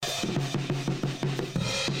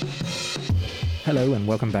Hello and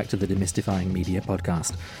welcome back to the Demystifying Media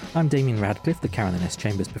podcast. I'm Damien Radcliffe, the Carolyn S.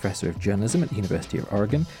 Chambers Professor of Journalism at the University of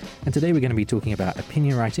Oregon, and today we're going to be talking about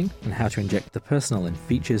opinion writing and how to inject the personal in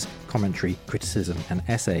features, commentary, criticism, and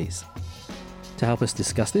essays. To help us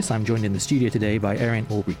discuss this, I'm joined in the studio today by Erin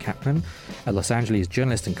Aubrey Kaplan, a Los Angeles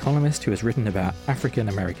journalist and columnist who has written about African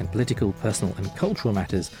American political, personal, and cultural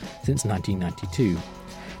matters since 1992.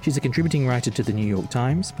 She's a contributing writer to the New York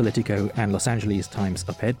Times, Politico, and Los Angeles Times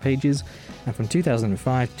op-ed pages, and from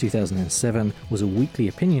 2005 to 2007 was a weekly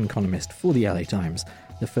opinion columnist for the LA Times,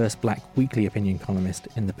 the first black weekly opinion columnist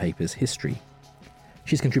in the paper's history.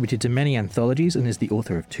 She's contributed to many anthologies and is the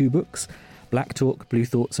author of 2 books, Black Talk, Blue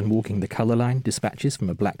Thoughts and Walking the Color Line, Dispatches from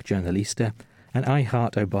a Black Journalista, and I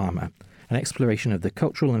Heart Obama, an exploration of the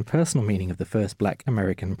cultural and personal meaning of the first black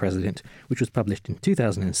American president, which was published in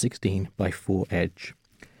 2016 by 4Edge.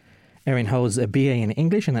 Erin holds a BA in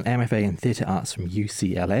English and an MFA in Theatre Arts from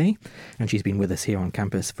UCLA, and she's been with us here on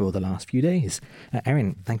campus for the last few days.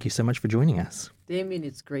 Erin, thank you so much for joining us. Damien,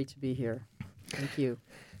 it's great to be here. Thank you.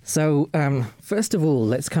 So, first of all,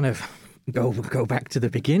 let's kind of go back to the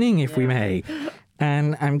beginning, if we may.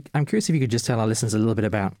 And I'm curious if you could just tell our listeners a little bit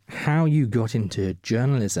about how you got into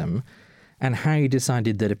journalism and how you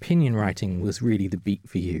decided that opinion writing was really the beat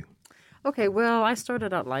for you. Okay, well, I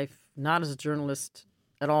started out life not as a journalist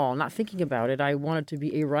at all, not thinking about it. I wanted to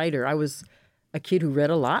be a writer. I was a kid who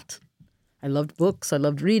read a lot. I loved books. I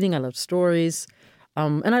loved reading. I loved stories.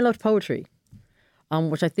 And I loved poetry,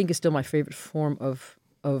 which I think is still my favorite form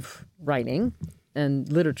of writing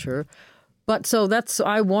and literature. But so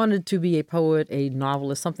I wanted to be a poet, a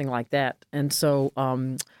novelist, something like that. And so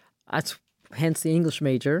that's hence the English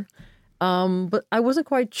major. But I wasn't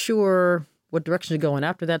quite sure what direction to go in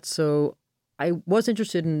after that. So I was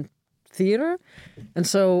interested in theater, and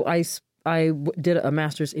so I did a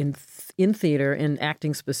master's in theater, in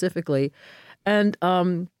acting specifically, and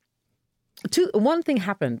one thing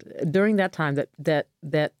happened during that time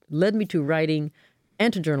that led me to writing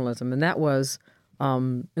and to journalism, and that was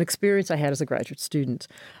an experience I had as a graduate student.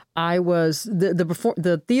 I was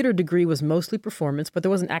the theater degree was mostly performance, but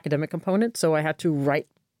there was an academic component, so I had to write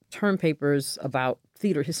term papers about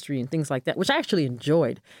theater history and things like that, which I actually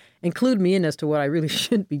enjoyed. Include me in as to what I really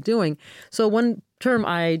should be doing. So one term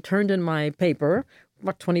I turned in my paper,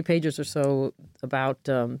 about 20 pages or so, about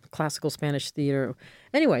classical Spanish theater.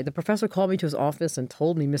 Anyway, the professor called me to his office and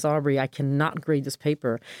told me, "Miss Aubrey, I cannot grade this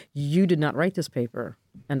paper. You did not write this paper."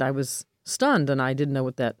 And I was stunned, and I didn't know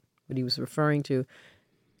what he was referring to.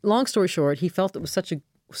 Long story short, he felt it was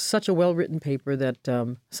such a well-written paper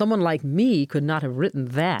that someone like me could not have written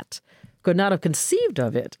that, could not have conceived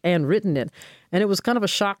of it and written it. And it was kind of a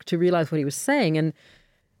shock to realize what he was saying. And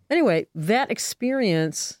anyway, that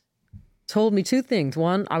experience told me 2 things.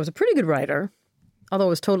 One, I was a pretty good writer, although I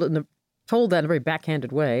was told that in a very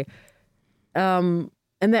backhanded way. And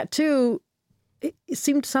that, too, it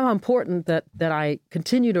seemed somehow important that I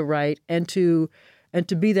continue to write and to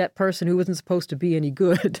be that person who wasn't supposed to be any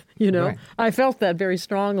good, Right. I felt that very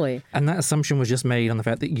strongly. And that assumption was just made on the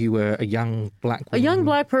fact that you were a young black woman. A young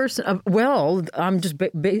black person. I'm just.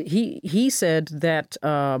 He said that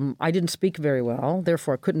I didn't speak very well,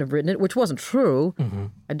 therefore I couldn't have written it, which wasn't true. Mm-hmm.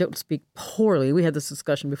 I don't speak poorly. We had this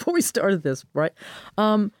discussion before we started this, right?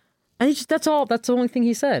 And that's all. That's the only thing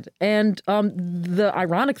he said. And the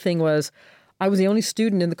ironic thing was, I was the only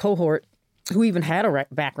student in the cohort who even had a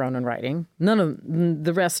background in writing. None of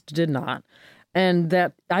the rest did not. And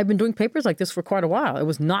that I've been doing papers like this for quite a while. It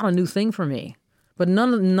was not a new thing for me. But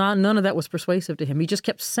none of that was persuasive to him. He just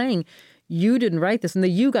kept saying, "You didn't write this." And the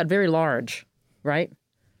 "you" got very large, right?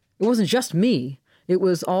 It wasn't just me. It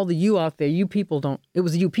was all the "you" out there. You people don't. It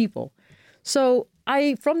was "you people." So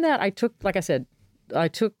from that, I took the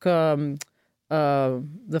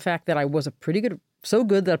fact that I was a pretty good, so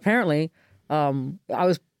good that apparently I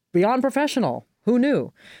was beyond professional. Who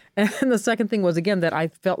knew? And the second thing was, again, that I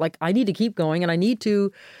felt like I need to keep going and I need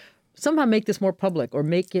to somehow make this more public or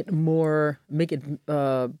make it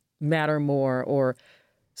matter more.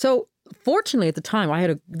 So fortunately at the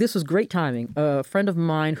time, this was great timing. A friend of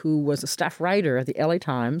mine who was a staff writer at the LA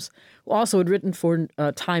Times, who also had written for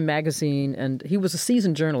Time magazine, and he was a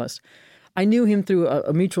seasoned journalist. I knew him through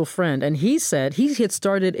a mutual friend, and he said he had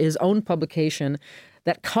started his own publication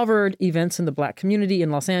that covered events in the black community in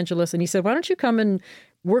Los Angeles. And he said, "Why don't you come and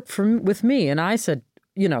work with me?" And I said,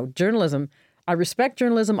 journalism, I respect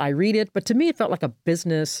journalism, I read it, but to me it felt like a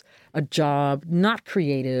business, a job, not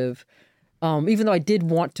creative. Even though I did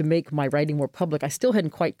want to make my writing more public, I still hadn't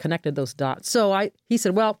quite connected those dots. So he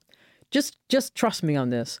said, "Well, just trust me on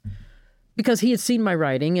this," because he had seen my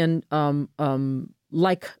writing, and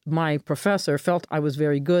like my professor, felt I was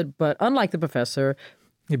very good, but unlike the professor,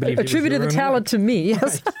 attributed the talent to me.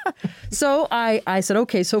 Yes. Right. So I said,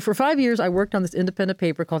 okay. So for 5 years, I worked on this independent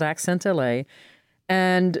paper called Accent LA,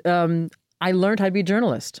 and I learned how to be a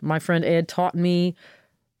journalist. My friend Ed taught me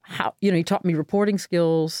he taught me reporting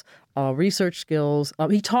skills, research skills.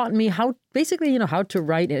 He taught me how to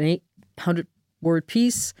write an 800-word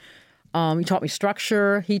piece. He taught me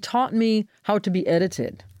structure. He taught me how to be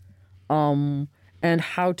edited, and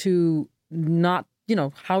how to not,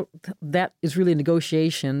 how that is really a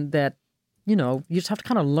negotiation that, you just have to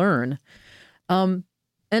kind of learn. And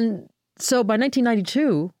so by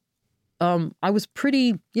 1992, I was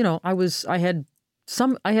pretty, I had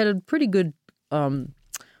a pretty good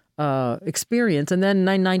experience. And then in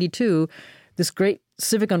 1992, this great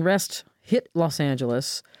civic unrest hit Los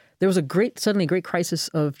Angeles. There was suddenly a great crisis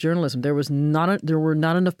of journalism. There were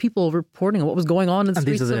not enough people reporting on what was going on in the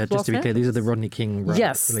streets of Los Angeles. Just to be clear, these are the Rodney King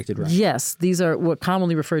related riots. Yes, these are what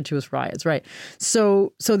commonly referred to as riots, right?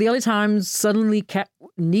 So the LA Times suddenly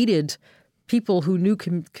needed people who knew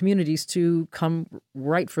communities to come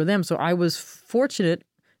write for them. So I was fortunate,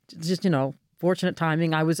 fortunate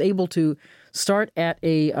timing. I was able to start at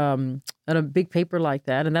a big paper like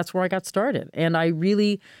that, and that's where I got started. And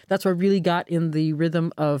that's where I really got in the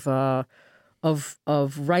rhythm of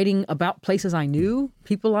writing about places I knew,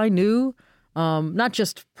 people I knew, not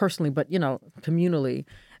just personally, but communally.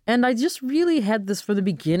 And I just really had this from the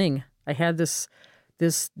beginning. I had this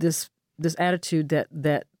attitude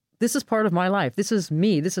that this is part of my life. This is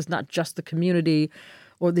me. This is not just the community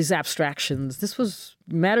or these abstractions. This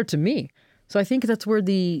mattered to me. So I think that's where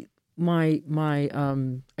I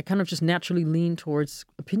kind of just naturally leaned towards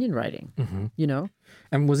opinion writing,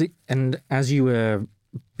 And as you were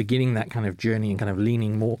beginning that kind of journey and kind of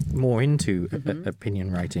leaning more into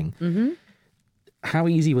opinion writing, how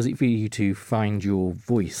easy was it for you to find your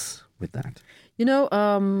voice with that?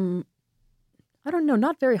 I don't know,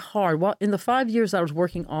 not very hard. Well, in the 5 years I was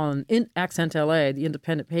working in Accent LA, the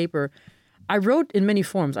independent paper, I wrote in many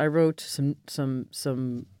forms. I wrote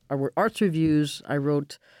I wrote arts reviews. I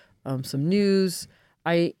wrote some news.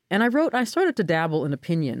 I started to dabble in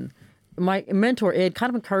opinion. My mentor, Ed, kind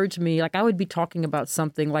of encouraged me. Like I would be talking about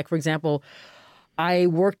something like, for example, I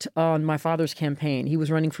worked on my father's campaign. He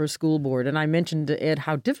was running for a school board. And I mentioned to Ed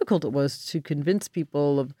how difficult it was to convince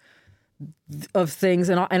people of things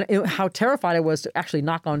and how terrified I was to actually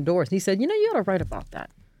knock on doors. And he said, you ought to write about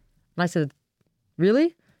that. And I said,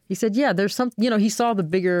 really? He said, yeah, there's some, he saw the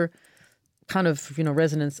bigger kind of,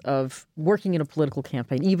 resonance of working in a political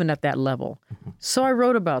campaign, even at that level. So I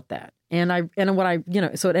wrote about that.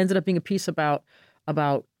 So it ended up being a piece about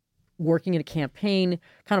working in a campaign,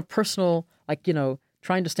 kind of personal, like,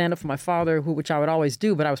 trying to stand up for my father, which I would always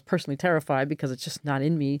do, but I was personally terrified because it's just not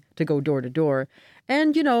in me to go door to door.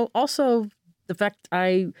 And, also the fact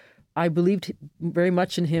I believed very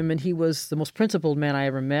much in him, and he was the most principled man I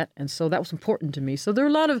ever met. And so that was important to me. So there are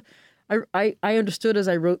a lot of, I understood as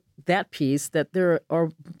I wrote that piece that there are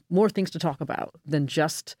more things to talk about than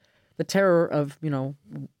just the terror of,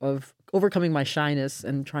 of overcoming my shyness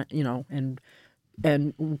and trying, and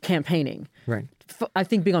campaigning. Right. I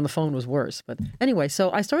think being on the phone was worse. But anyway,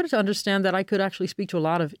 so I started to understand that I could actually speak to a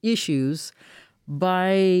lot of issues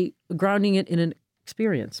by grounding it in an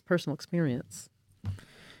experience, personal experience.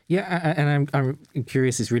 Yeah, and I'm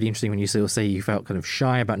curious, it's really interesting when you sort of say you felt kind of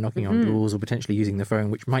shy about knocking on doors or potentially using the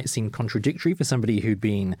phone, which might seem contradictory for somebody who'd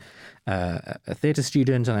been a theatre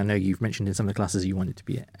student. And I know you've mentioned in some of the classes you wanted to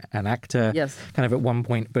be an actor, yes, kind of at one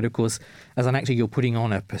point. But of course, as an actor, you're putting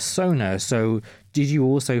on a persona. So did you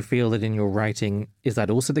also feel that in your writing, is that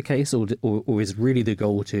also the case? Or is really the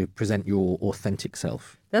goal to present your authentic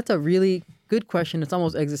self? That's a really good question. It's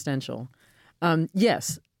almost existential.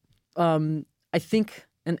 Yes. I think...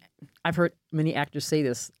 And I've heard many actors say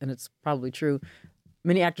this, and it's probably true.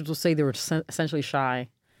 Many actors will say they were essentially shy,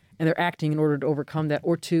 and they're acting in order to overcome that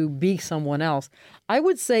or to be someone else. I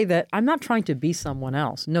would say that I'm not trying to be someone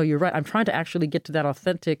else. No, you're right. I'm trying to actually get to that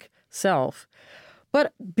authentic self.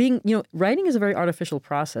 But writing is a very artificial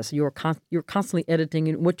process. You're constantly editing,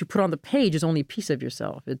 and what you put on the page is only a piece of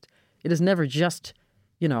yourself. It is never just,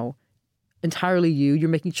 entirely you. You're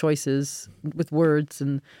making choices with words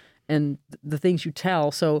and the things you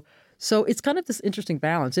tell. So it's kind of this interesting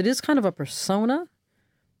balance. It is kind of a persona,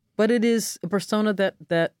 but it is a persona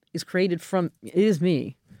that is created from, it is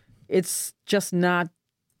me. It's just not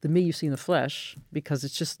the me you see in the flesh, because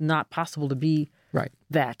it's just not possible to be right.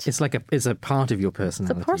 That. It's a part of your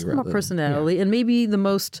personality. It's a part of my personality, and maybe the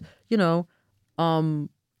most,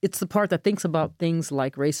 it's the part that thinks about things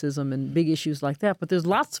like racism and big issues like that. But there's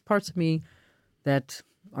lots of parts of me that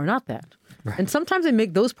are not that. Right. And sometimes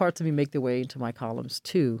those parts of me make their way into my columns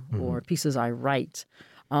too, or pieces I write.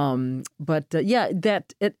 But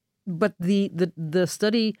the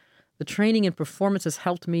study, the training in performance has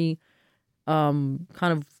helped me kind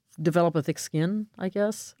of develop a thick skin, I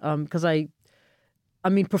guess. Because I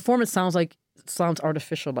mean, performance sounds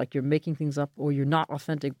artificial, like you're making things up or you're not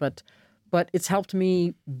authentic, but it's helped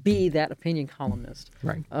me be that opinion columnist.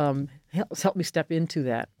 Right. It's helped me step into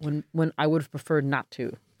that when I would have preferred not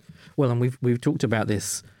to. Well, and we've talked about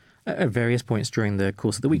this at various points during the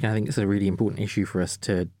course of the week. And I think it's a really important issue for us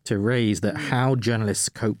to raise, that how journalists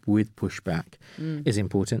cope with pushback is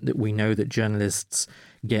important. That we know that journalists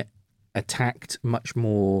get attacked much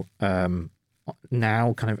more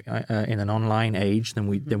now, kind of in an online age than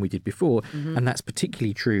we did before, and that's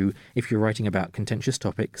particularly true if you're writing about contentious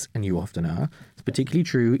topics, and you often are. It's particularly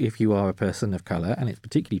true if you are a person of color, and it's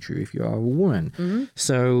particularly true if you are a woman.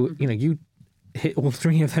 So you hit all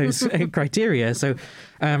three of those criteria. So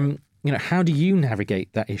how do you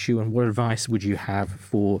navigate that issue, and what advice would you have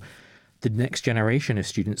for the next generation of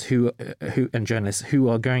students who and journalists who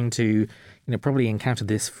are going to probably encounter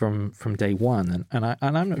this from day one, and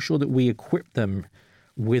I'm not sure that we equip them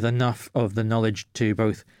with enough of the knowledge to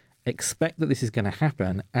both expect that this is going to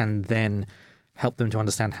happen and then help them to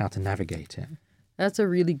understand how to navigate it? That's a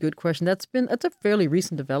really good question. That's a fairly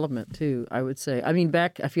recent development too, I would say. I mean,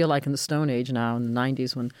 back, I feel like in the Stone Age now, in the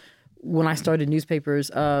 90s, when I started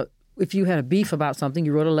newspapers, if you had a beef about something,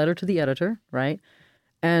 you wrote a letter to the editor, right?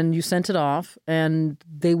 And you sent it off, and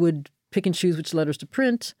they would pick and choose which letters to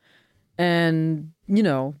print. And,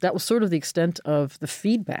 that was sort of the extent of the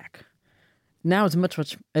feedback. Now it's much,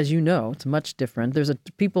 as you know, it's much different.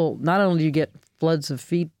 People, not only do you get floods of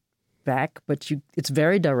feedback, but it's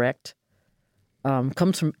very direct,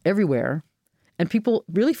 comes from everywhere. And people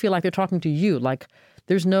really feel like they're talking to you. Like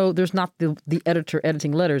there's not the editor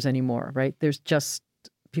editing letters anymore, right? There's just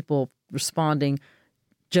people responding,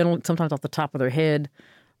 generally sometimes off the top of their head.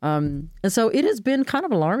 And so it has been kind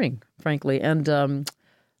of alarming, frankly. And,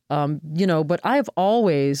 but I've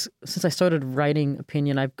always, since I started writing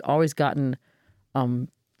opinion, I've always gotten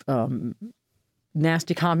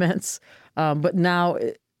nasty comments. But now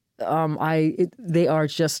they are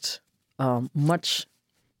just much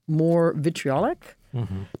more vitriolic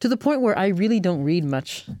to the point where I really don't read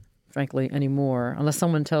much, frankly, anymore, unless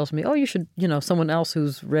someone tells me, oh, you should, someone else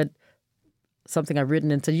who's read something I've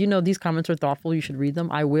written and said, these comments are thoughtful, you should read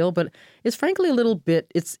them. I will, but it's frankly a little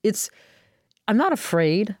bit, I'm not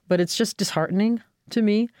afraid, but it's just disheartening to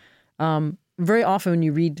me. Very often when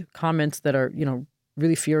you read comments that are,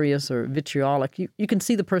 really furious or vitriolic, you can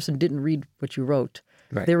see the person didn't read what you wrote.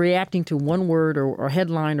 Right. They're reacting to one word or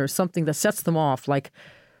headline or something that sets them off, like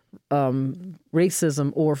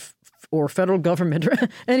racism or federal government or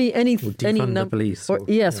any the police or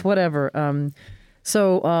whatever.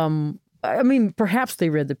 I mean, perhaps they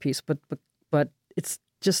read the piece, but it's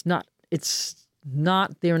just not.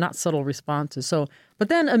 They're not subtle responses. So, but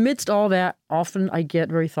then amidst all that, often I get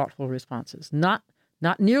very thoughtful responses. Not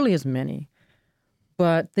nearly as many,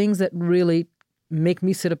 but things that really make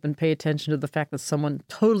me sit up and pay attention to the fact that someone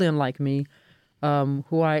totally unlike me,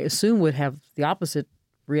 who I assume would have the opposite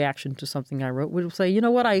reaction to something I wrote, would say, you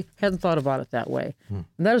know what, I hadn't thought about it that way. And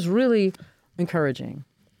that is really encouraging.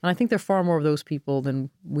 And I think there are far more of those people than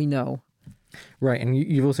we know. Right. And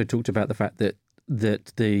you've also talked about the fact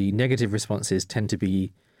that the negative responses tend to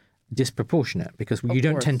be disproportionate, because you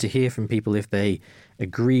don't tend to hear from people if they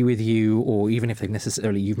agree with you, or even if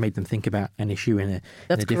you've made them think about an issue in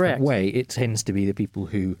a different way. It tends to be the people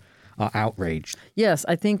who are outraged. Yes,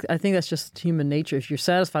 I think that's just human nature. If you're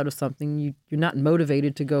satisfied with something, you're not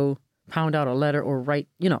motivated to go pound out a letter or write,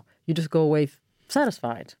 you just go away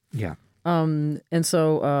satisfied. Yeah. And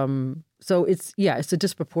so it's a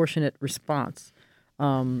disproportionate response.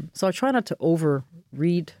 So I try not to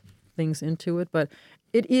overread things into it, but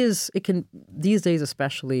it can these days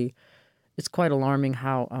especially, it's quite alarming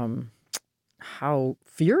how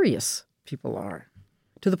furious people are,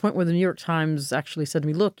 to the point where the New York Times actually said to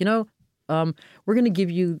me, look, we're going to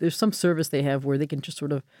give you, there's some service they have where they can just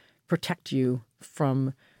sort of protect you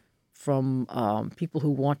from people who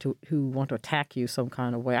want to attack you some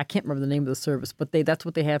kind of way. I can't remember the name of the service, but that's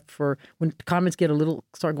what they have for when comments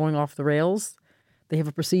start going off the rails. They have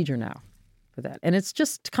a procedure now for that, and it's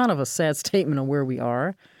just kind of a sad statement of where we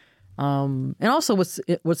are. And also,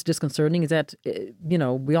 what's disconcerting is that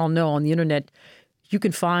we all know on the internet you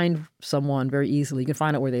can find someone very easily. You can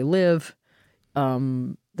find out where they live.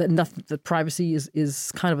 That privacy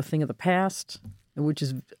is kind of a thing of the past, which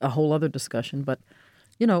is a whole other discussion. But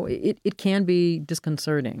it can be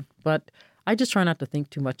disconcerting. But I just try not to think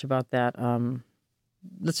too much about that.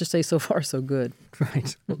 let's just say so far so good.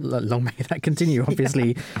 Right. Well, long may that continue,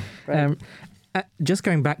 obviously. Right. Just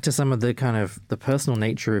going back to some of the kind of the personal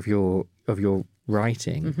nature of your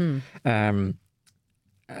writing, I'm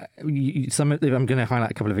going to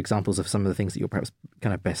highlight a couple of examples of some of the things that you're perhaps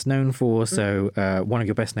kind of best known for. So one of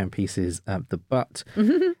your best known pieces, The Butt,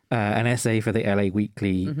 an essay for the LA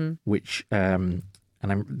Weekly, which,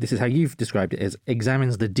 this is how you've described it, as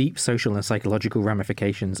examines the deep social and psychological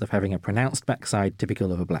ramifications of having a pronounced backside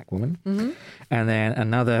typical of a black woman. And then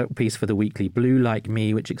another piece for the Weekly, Blue Like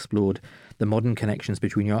Me, which explored the modern connections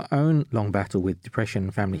between your own long battle with depression,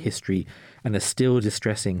 family history, and the still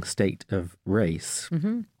distressing state of race.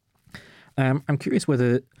 I'm curious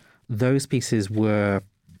whether those pieces were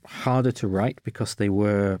harder to write because they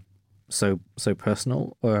were so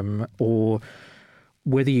personal, or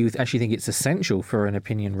whether you actually think it's essential for an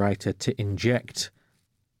opinion writer to inject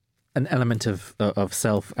an element of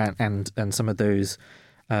self and some of those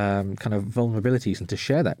kind of vulnerabilities and to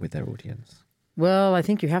share that with their audience. Well, I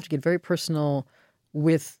think you have to get very personal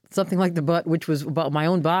with something like The Butt, which was about my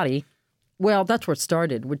own body. Well, that's where it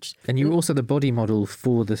started. And you were also the body model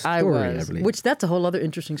for the story, I believe. Which that's a whole other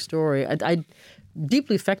interesting story. I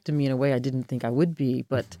deeply affected me in a way I didn't think I would be.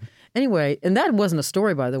 But anyway, and that wasn't a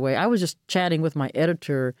story, by the way. I was just chatting with my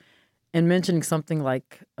editor and mentioning something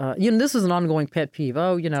like, this is an ongoing pet peeve.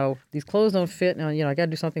 Oh, these clothes don't fit. Now, I got to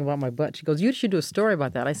do something about my butt. She goes, you should do a story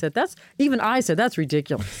about that. I said, that's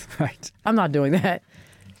ridiculous. Right. I'm not doing that.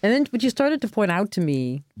 And then, but you started to point out to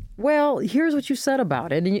me, well, here's what you said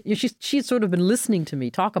about it. And she'd sort of been listening to me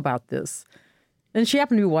talk about this. And she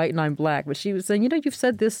happened to be white and I'm black, but she was saying, you've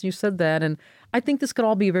said this and you said that. And I think this could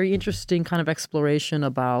all be a very interesting kind of exploration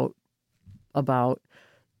about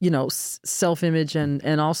self-image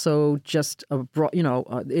and also just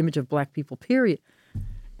the image of black people, period.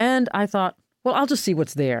 And I thought, well, I'll just see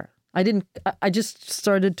what's there. I just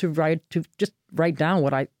started to write down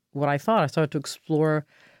what I thought. I started to explore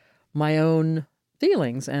my own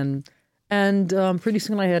feelings and pretty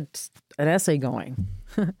soon I had an essay going.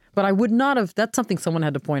 But I would not have, that's something someone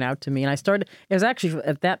had to point out to me. And it was actually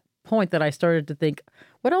at that point that I started to think,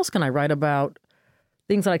 what else can I write about?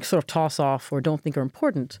 Things that I sort of toss off or don't think are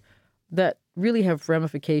important that really have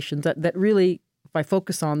ramifications that really, if I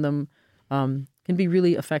focus on them, can be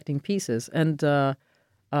really affecting pieces. And that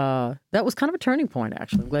was kind of a turning point,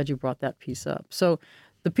 actually. I'm glad you brought that piece up. So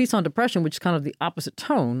the piece on depression, which is kind of the opposite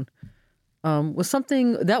tone, was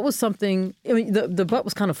something, I mean, the butt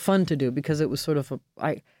was kind of fun to do because it was sort of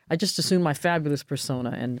I just assumed my fabulous persona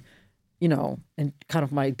and kind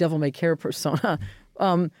of my devil-may-care persona.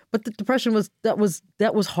 But the depression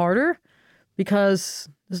was harder because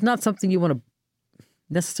it's not something you want to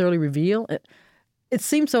necessarily reveal. It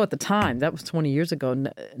seemed so at the time. That was 20 years ago.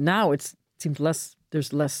 Now it seems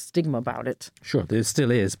there's less stigma about it. Sure, there still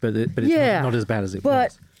is, but it's not as bad as it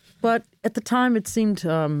was. But at the time, it seemed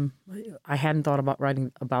I hadn't thought about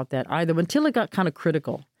writing about that either until it got kind of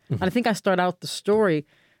critical. And I think I start out the story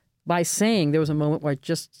by saying there was a moment where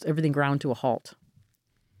just everything ground to a halt.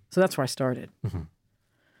 So that's where I started.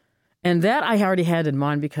 And that I already had in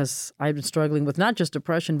mind because I've been struggling with not just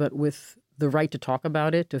depression, but with the right to talk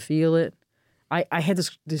about it, to feel it. I had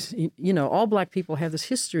this, all black people have this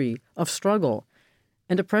history of struggle.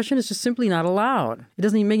 And depression is just simply not allowed. It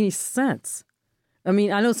doesn't even make any sense. I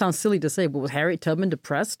mean, I know it sounds silly to say, but was Harriet Tubman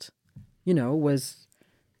depressed? Was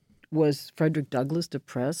Frederick Douglass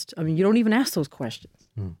depressed? I mean, you don't even ask those questions.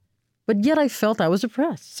 But yet I felt I was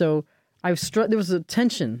depressed. So there was a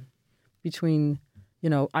tension between,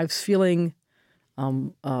 I was feeling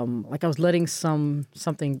like I was letting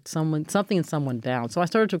something in someone down. So I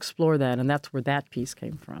started to explore that, and that's where that piece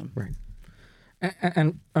came from. Right.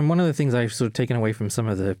 And one of the things I've sort of taken away from some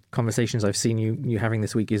of the conversations I've seen you having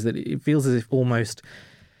this week is that it feels as if almost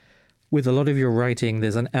with a lot of your writing,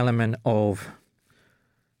 there's an element of,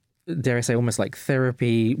 dare I say, almost like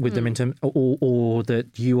therapy with them or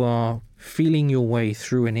that you are feeling your way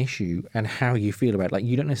through an issue and how you feel about it. Like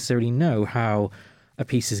you don't necessarily know how a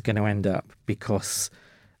piece is going to end up because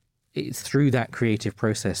it's through that creative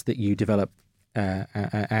process that you develop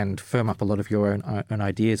and firm up a lot of your own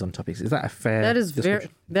ideas on topics. Is that a fair description?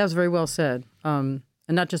 That was very well said. And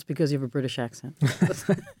not just because you have a British accent.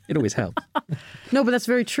 It always helps. No, but that's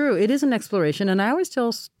very true. It is an exploration. And I always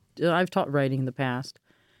I've taught writing in the past.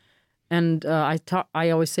 And I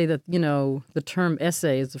always say that, the term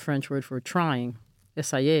essay is the French word for trying,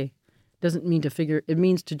 essayer. Doesn't mean to figure, it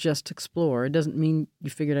means to just explore. It doesn't mean you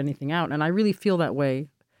figured anything out. And I really feel that way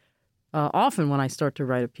often when I start to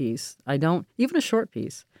write a piece. Even a short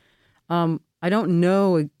piece, I don't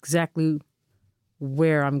know exactly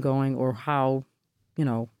where I'm going or how,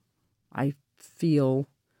 I feel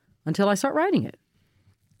until I start writing it.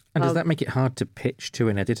 And does that make it hard to pitch to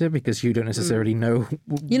an editor because you don't necessarily know?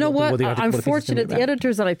 You know what? I'm what fortunate. The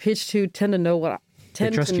editors that I pitch to tend to know what.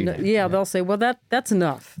 Trust you. Yeah, they'll say, "Well, that's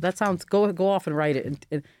enough. That sounds. Go off and write it." And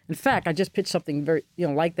in fact, I just pitched something very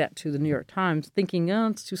like that to the New York Times, thinking, "Oh,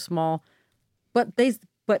 it's too small," but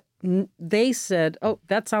they said, "Oh,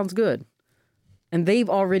 that sounds good," and they've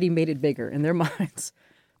already made it bigger in their minds.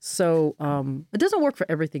 So it doesn't work for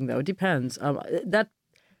everything, though. It depends.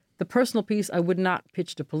 The personal piece I would not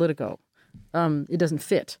pitch to Politico. It doesn't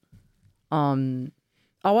fit. Although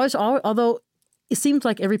it seems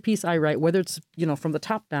like every piece I write, whether it's from the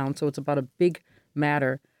top down, so it's about a big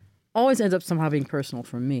matter, always ends up somehow being personal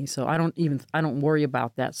for me. So I don't worry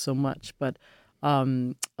about that so much. But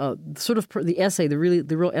sort of the essay, the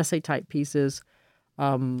real essay type pieces,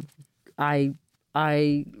 I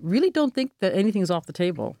really don't think that anything's off the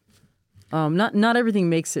table. Not everything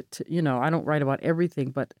makes it. I don't write about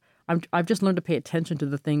everything, but I've just learned to pay attention to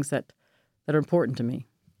the things that are important to me.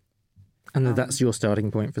 And that's your starting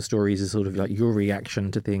point for stories, is sort of like your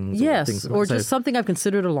reaction to things. Yes, or just something I've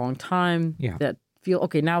considered a long time. Yeah. That feel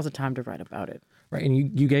okay. Now's the time to write about it. Right, and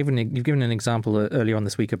you've given an example earlier on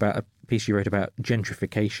this week about a piece you wrote about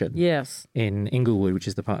gentrification. Yes. In Inglewood, which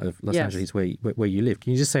is the part of Los Angeles where you live.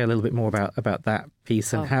 Can you just say a little bit more about that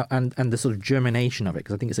piece and how and the sort of germination of it?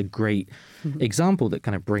 Because I think it's a great example that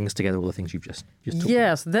kind of brings together all the things you've just talked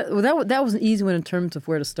Yes, that was an easy one in terms of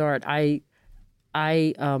where to start. And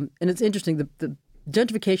it's interesting. The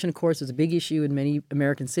gentrification, of course, is a big issue in many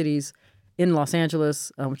American cities. In Los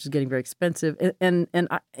Angeles, which is getting very expensive,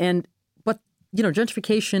 but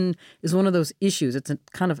gentrification is one of those issues. It's a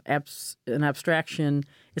kind of an abstraction.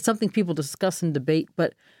 It's something people discuss and debate,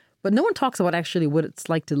 but no one talks about actually what it's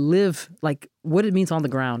like to live, like what it means on the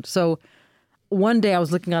ground. So one day I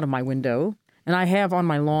was looking out of my window, and I have on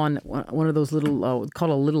my lawn one of those little,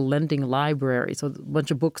 called a little lending library. So a bunch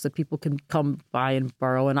of books that people can come by and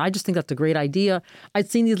borrow. And I just think that's a great idea. I'd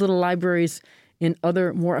seen these little libraries in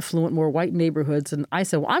other more affluent, more white neighborhoods. And I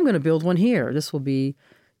said, well, I'm going to build one here. This will be,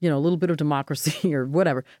 a little bit of democracy or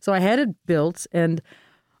whatever. So I had it built, and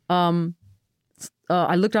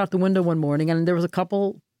I looked out the window one morning, and there was a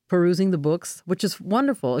couple perusing the books, which is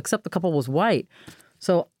wonderful, except the couple was white.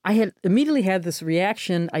 So I had immediately had this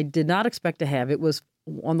reaction I did not expect to have. It was,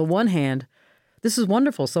 on the one hand, this is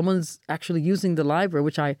wonderful. Someone's actually using the library,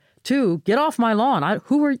 which get off my lawn. I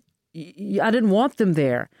didn't want them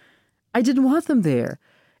there. I didn't want them there.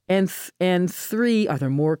 And 3, are there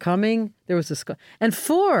more coming? There was this. And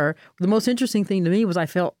 4, the most interesting thing to me was I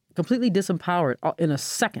felt completely disempowered in a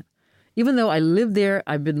second. Even though I lived there,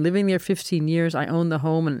 I've been living there 15 years, I own the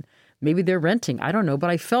home, and maybe they're renting. I don't know. But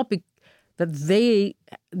I felt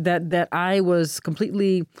that I was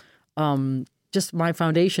completely, just my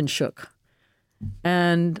foundation shook.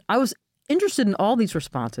 And I was interested in all these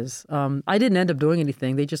responses. I didn't end up doing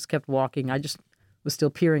anything. They just kept walking. I just was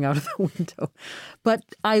still peering out of the window. But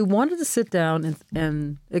I wanted to sit down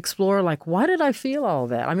and explore, like, why did I feel all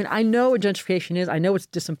that? I mean, I know what gentrification is. I know it's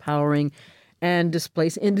disempowering and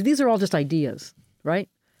displacing. And these are all just ideas, right?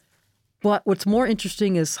 But what's more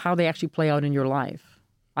interesting is how they actually play out in your life.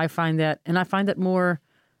 I find that more,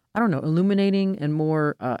 illuminating and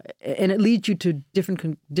more, and it leads you to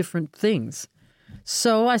different things.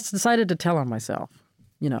 So I decided to tell on myself,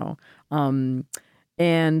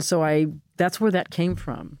 and so that's where that came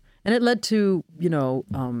from. And it led to,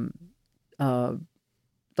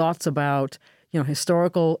 thoughts about,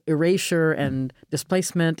 historical erasure and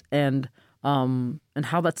displacement and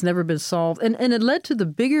how that's never been solved. And it led to the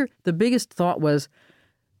biggest thought was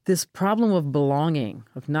this problem of belonging,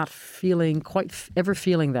 of not feeling ever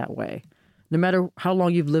feeling that way, no matter how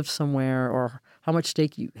long you've lived somewhere or how much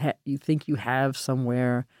stake you think you have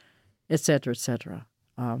somewhere, et cetera, et cetera.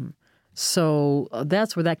 So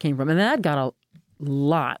that's where that came from. And that got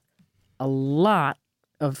a lot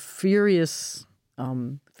of furious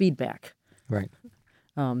feedback. Right.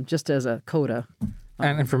 Just as a coda.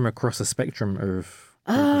 And from across a spectrum of...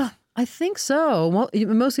 I think so. Well,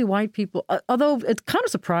 mostly white people. Although it kind of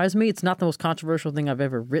surprised me. It's not the most controversial thing I've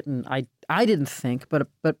ever written. I didn't think, but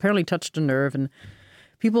apparently touched a nerve. And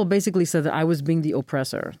people basically said that I was being the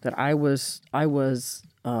oppressor, that I was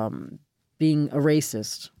being a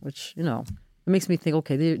racist, which, it makes me think,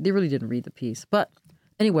 okay, they really didn't read the piece. But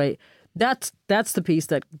anyway, that's the piece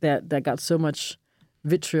that got so much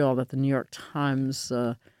vitriol that the New York Times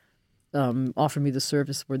offered me the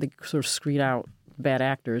service where they sort of screen out bad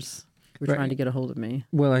actors. were Right. trying to get a hold of me.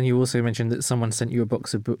 Well, and you also mentioned that someone sent you a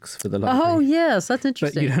box of books for the library. Oh, yes, that's But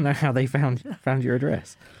interesting. you don't know how they found your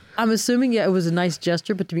address. I'm assuming, yeah, it was a nice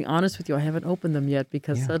gesture, but to be honest with you, I haven't opened them yet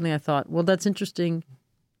because Yeah. suddenly I thought, well, that's interesting.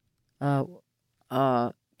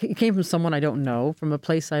 It came from someone I don't know, from a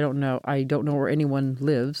place I don't know. I don't know where anyone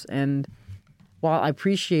lives. And while I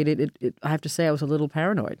appreciate it, I have to say I was a little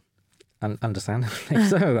paranoid. Understandably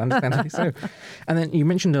so. Understandably so. And then you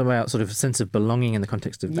mentioned about sort of a sense of belonging in the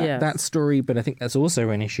context of that, Yes. that story, but I think that's also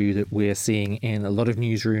an issue that we're seeing in a lot of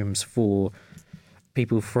newsrooms for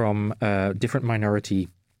people from different minority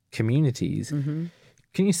communities. Mm-hmm.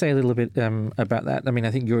 Can you say a little bit about that? I mean,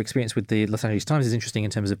 I think your experience with the Los Angeles Times is interesting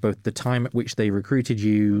in terms of both the time at which they recruited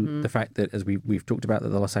you, Mm-hmm. the fact that, as we've talked about, that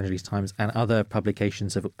the Los Angeles Times and other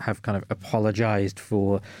publications have kind of apologized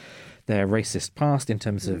for their racist past in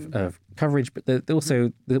terms of coverage, but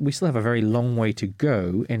also we still have a very long way to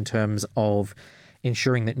go in terms of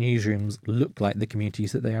ensuring that newsrooms look like the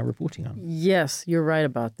communities that they are reporting on. Yes, you're right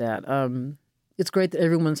about that. It's great that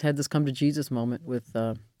everyone's had this come to Jesus moment with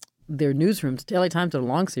their newsrooms. The LA Times did a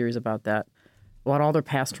long series about that, about all their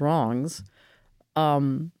past wrongs.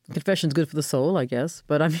 Confession's good for the soul, I guess.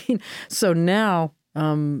 But I mean, so now,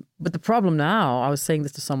 but the problem now, I was saying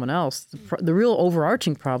this to someone else, the real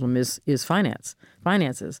overarching problem is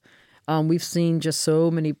finances. We've seen just so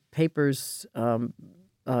many papers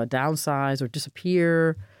downsize or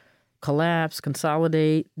disappear, collapse,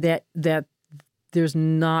 consolidate, that there's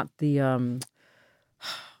not the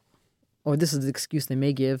or this is the excuse they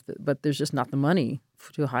may give, but there's just not the money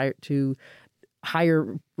to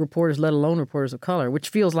hire reporters, let alone reporters of color, which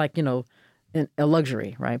feels like, a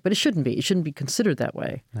luxury, right? But it shouldn't be. It shouldn't be considered that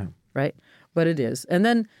way, right? But it is. And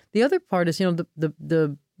then the other part is,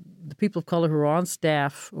 the people of color who are on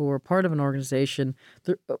staff or part of an organization,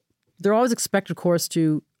 they're always expected, of course,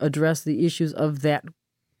 to address the issues of that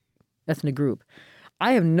ethnic group.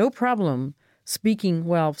 I have no problem speaking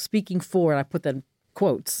for, and I put that in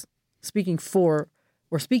quotes, speaking for,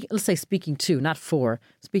 or let's say speaking to, not for,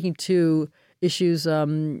 speaking to issues,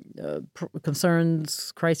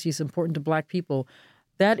 concerns, crises important to Black people.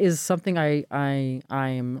 That is something I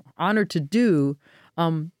am honored to do.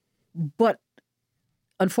 But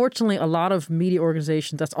unfortunately, a lot of media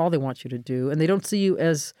organizations, that's all they want you to do. And they don't see you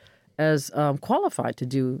as qualified to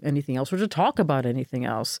do anything else or to talk about anything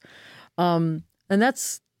else. And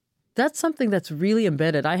that's something that's really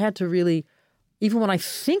embedded. I had to really, even when I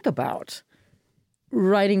think about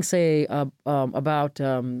writing, say, about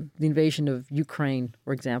the invasion of Ukraine,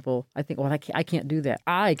 for example, I think, well, I can't do that.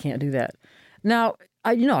 I can't do that. Now,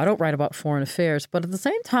 I don't write about foreign affairs, but at the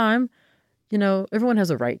same time, everyone has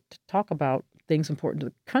a right to talk about things important to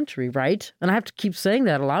the country, right? And I have to keep saying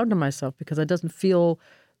that aloud to myself because it doesn't feel,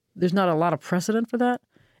 there's not a lot of precedent for that.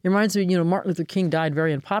 It reminds me, Martin Luther King died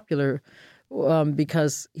very unpopular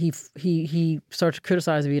because he started to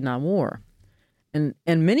criticize the Vietnam War. And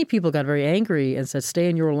many people got very angry and said, stay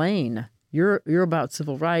in your lane. You're about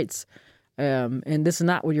civil rights, and this is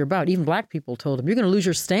not what you're about. Even Black people told him, you're going to lose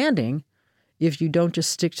your standing if you don't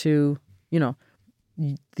just stick to, your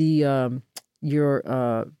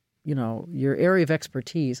area of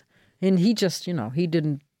expertise. And he just, he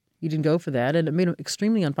didn't go for that, and it made him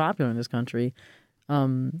extremely unpopular in this country.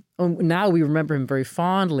 Now we remember him very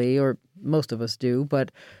fondly, or most of us do.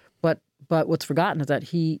 But what's forgotten is that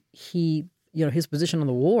he his position on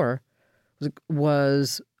the war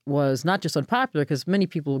was not just unpopular because many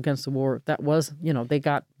people against the war, that was, they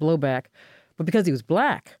got blowback, but because he was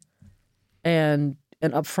Black and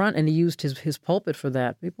up front, and he used his pulpit for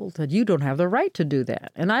that, people said, you don't have the right to do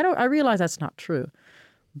that. And I realize that's not true.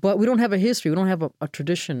 But we don't have a history. We don't have a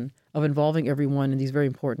tradition of involving everyone in these very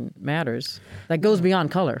important matters that goes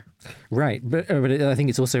beyond color. Right. But I think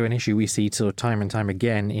it's also an issue we see sort of time and time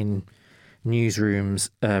again in newsrooms,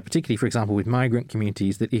 particularly, for example, with migrant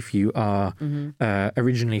communities, that if you are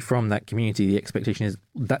originally from that community, the expectation is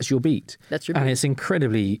that's your beat. That's your beat. And it's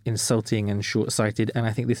incredibly insulting and short-sighted. And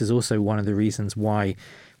I think this is also one of the reasons why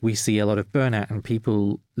we see a lot of burnout and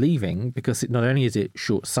people leaving, because not only is it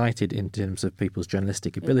short-sighted in terms of people's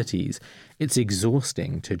journalistic abilities, it's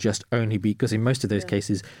exhausting to just only be, because in most of those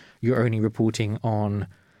cases, you're only reporting on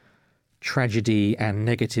tragedy and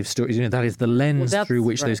negative stories. That is the lens through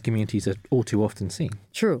which those communities are all too often seen.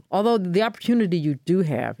 True. Although the opportunity you do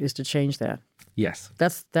have is to change that. Yes.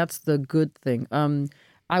 That's the good thing.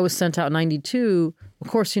 I was sent out in 92. Of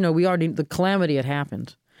course, the calamity had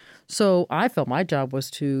happened. So I felt my job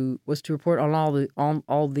was to report on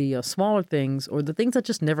all the smaller things, or the things that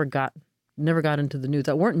just never got into the news,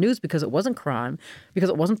 that weren't news because it wasn't crime,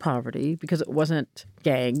 because it wasn't poverty, because it wasn't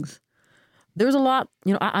gangs. There was a lot,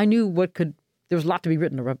 I knew what could there was a lot to be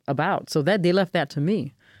written about. So that they left that to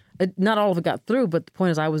me. Not all of it got through, but the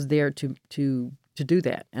point is I was there to do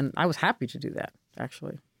that, and I was happy to do that,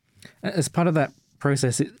 actually. As part of that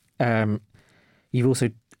process, you've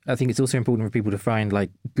also, I think it's also important for people to find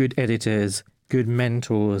like good editors, good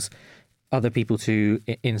mentors, other people to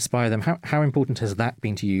inspire them. How important has that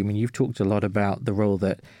been to you? I mean, you've talked a lot about the role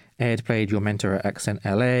that Ed played, your mentor at Accent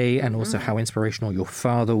LA, and also how inspirational your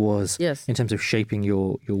father was in terms of shaping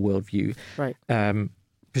your worldview. Right.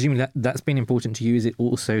 Presumably that's been important to you. Is it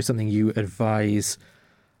also something you advise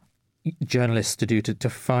journalists to do to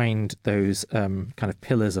find those kind of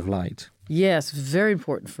pillars of light? Yes, very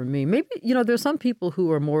important for me. Maybe, there's some people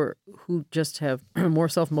who just have more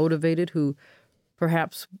self-motivated, who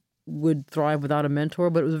perhaps would thrive without a mentor,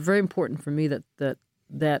 but it was very important for me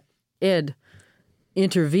that Ed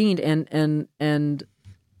intervened and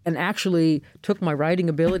actually took my writing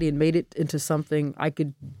ability and made it into something I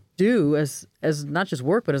could do as not just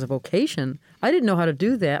work, but as a vocation. I didn't know how to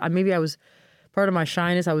do that. Maybe I was part of my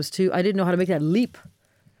shyness. I didn't know how to make that leap.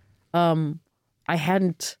 I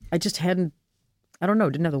just hadn't, I don't know,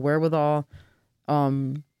 didn't have the wherewithal.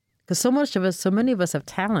 Because so many of us have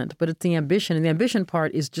talent, but it's the ambition. And the ambition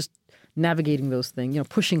part is just navigating those things,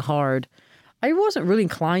 pushing hard. I wasn't really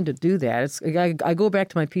inclined to do that. I go back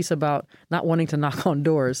to my piece about not wanting to knock on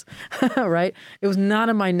doors, right? It was not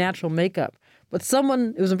in my natural makeup. But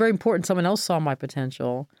it was very important, someone else saw my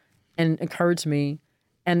potential and encouraged me.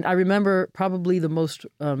 And I remember probably the most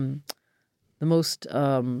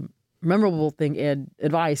memorable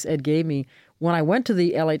advice Ed gave me when I went to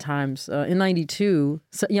the LA Times in '92.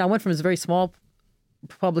 So, I went from this very small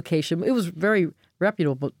publication. It was very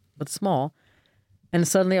reputable, but small. And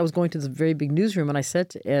suddenly I was going to this very big newsroom, and I said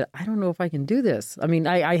to Ed, I don't know if I can do this. I mean,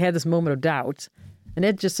 I had this moment of doubt. And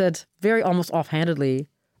Ed just said, very almost offhandedly,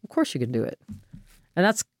 of course you can do it. And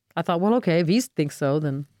I thought, well, okay, if he thinks so,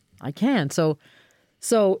 then I can. So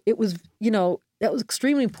it was, that was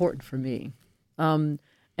extremely important for me. And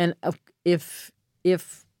if you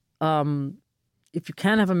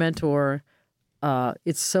can have a mentor,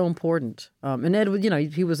 it's so important. And Ed,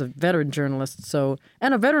 he was a veteran journalist,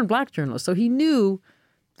 and a veteran Black journalist, so he knew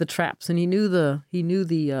the traps, and he knew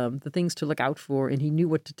the things to look out for, and he knew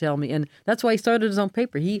what to tell me, and that's why he started his own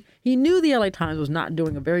paper. He knew the LA Times was not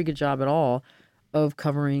doing a very good job at all of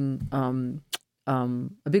covering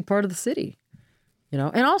a big part of the city.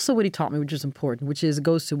 And also what he taught me, which is important, it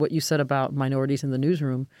goes to what you said about minorities in the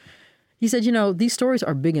newsroom. He said, these stories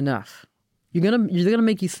are big enough. They're gonna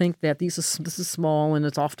make you think that this is small and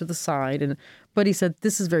it's off to the side, but he said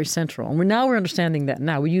this is very central, and we're understanding that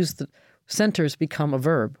now. We use the centers become a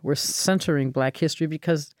verb. We're centering Black history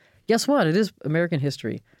because guess what? It is American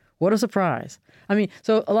history. What a surprise! I mean,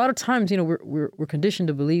 so a lot of times, we're conditioned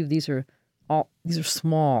to believe these are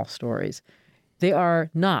small stories. They are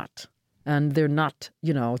not. And they're not,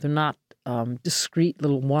 discrete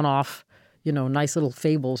little one-off, nice little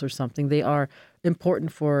fables or something. They are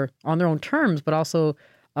important on their own terms, but also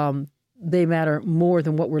they matter more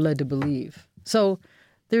than what we're led to believe. So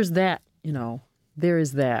there's that, there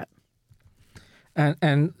is that.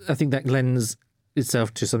 And I think that lends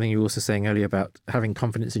itself to something you were also saying earlier about having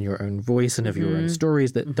confidence in your own voice and of your own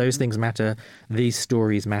stories, that those things matter, these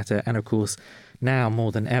stories matter. And of course, now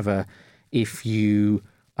more than ever, if you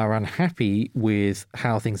are unhappy with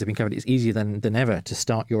how things have been covered, it's easier than ever to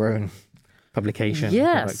start your own publication.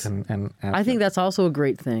 Yes. And I think that's also a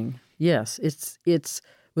great thing. Yes. It's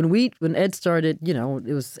when Ed started,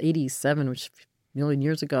 it was 87, which a million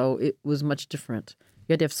years ago, it was much different.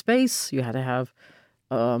 You had to have space. You had to have,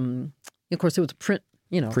 of course, it was print,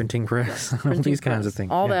 printing press, all these kinds of things.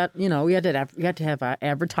 All that, we had to have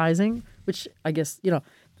advertising, which I guess,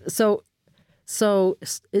 so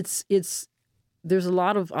it's there's a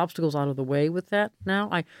lot of obstacles out of the way with that now.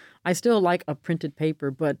 I still like a printed paper,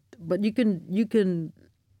 but you can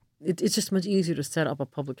it's just much easier to set up a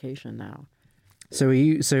publication now. So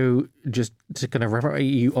just to kind of wrap up, are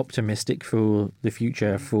you optimistic for the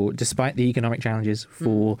future, despite the economic challenges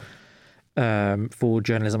for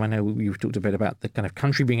journalism? I know you've talked a bit about the kind of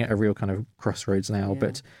country being at a real kind of crossroads now,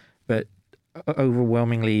 but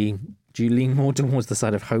overwhelmingly, do you lean more towards the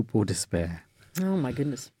side of hope or despair? Oh my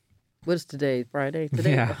goodness. What is today? Friday?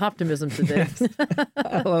 Today, optimism today. Yes.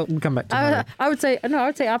 Well, we'll come back to that. I would say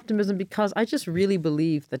optimism because I just really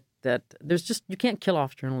believe that there's just, you can't kill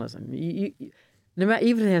off journalism. No matter,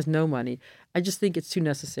 even if it has no money, I just think it's too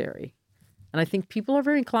necessary. And I think people are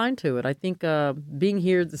very inclined to it. I think being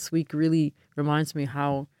here this week really reminds me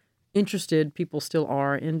how interested people still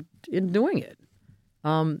are in doing it.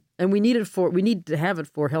 And we need to have it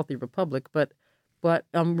for a healthy republic, but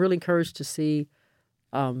I'm really encouraged to see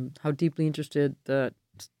how deeply interested the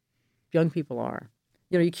young people are.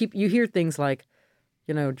 You hear things like,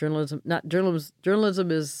 journalism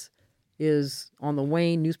is on the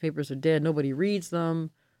wane. Newspapers are dead. Nobody reads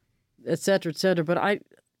them, et cetera, et cetera. But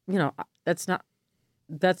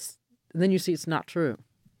then you see it's not true.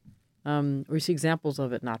 Or you see examples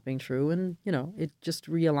of it not being true. And, it just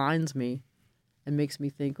realigns me and makes me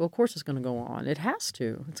think, well, of course it's going to go on. It has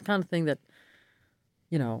to. It's the kind of thing that,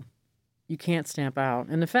 you can't stamp out.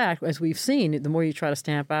 And in fact, as we've seen, the more you try to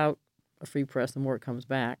stamp out a free press, the more it comes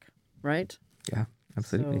back, right? Yeah,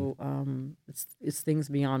 absolutely. So it's things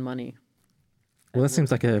beyond money. Well, that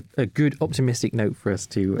seems like a good optimistic note for us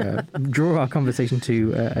to draw our conversation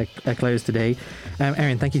to a close today.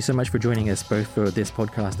 Erin, thank you so much for joining us both for this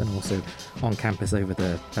podcast and also on campus over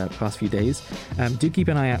the past few days. Do keep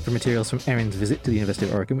an eye out for materials from Erin's visit to the University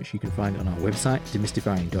of Oregon, which you can find on our website,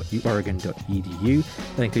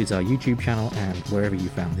 demystifying.oregon.edu. That includes our YouTube channel and wherever you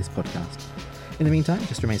found this podcast. In the meantime, it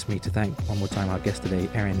just remains for me to thank one more time our guest today,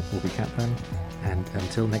 Erin Orby-Kaplan. And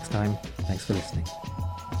until next time, thanks for listening.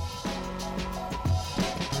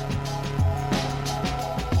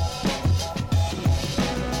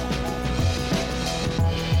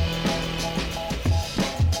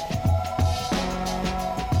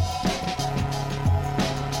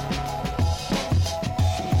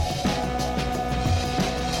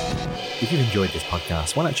 If you've enjoyed this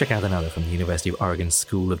podcast, why not check out another from the University of Oregon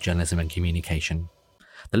School of Journalism and Communication?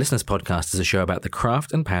 The Listeners Podcast is a show about the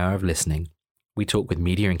craft and power of listening. We talk with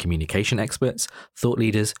media and communication experts, thought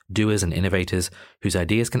leaders, doers and innovators whose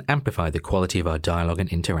ideas can amplify the quality of our dialogue and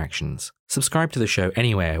interactions. Subscribe to the show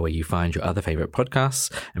anywhere where you find your other favorite podcasts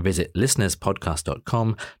and visit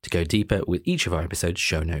listenerspodcast.com to go deeper with each of our episodes'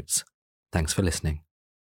 show notes. Thanks for listening.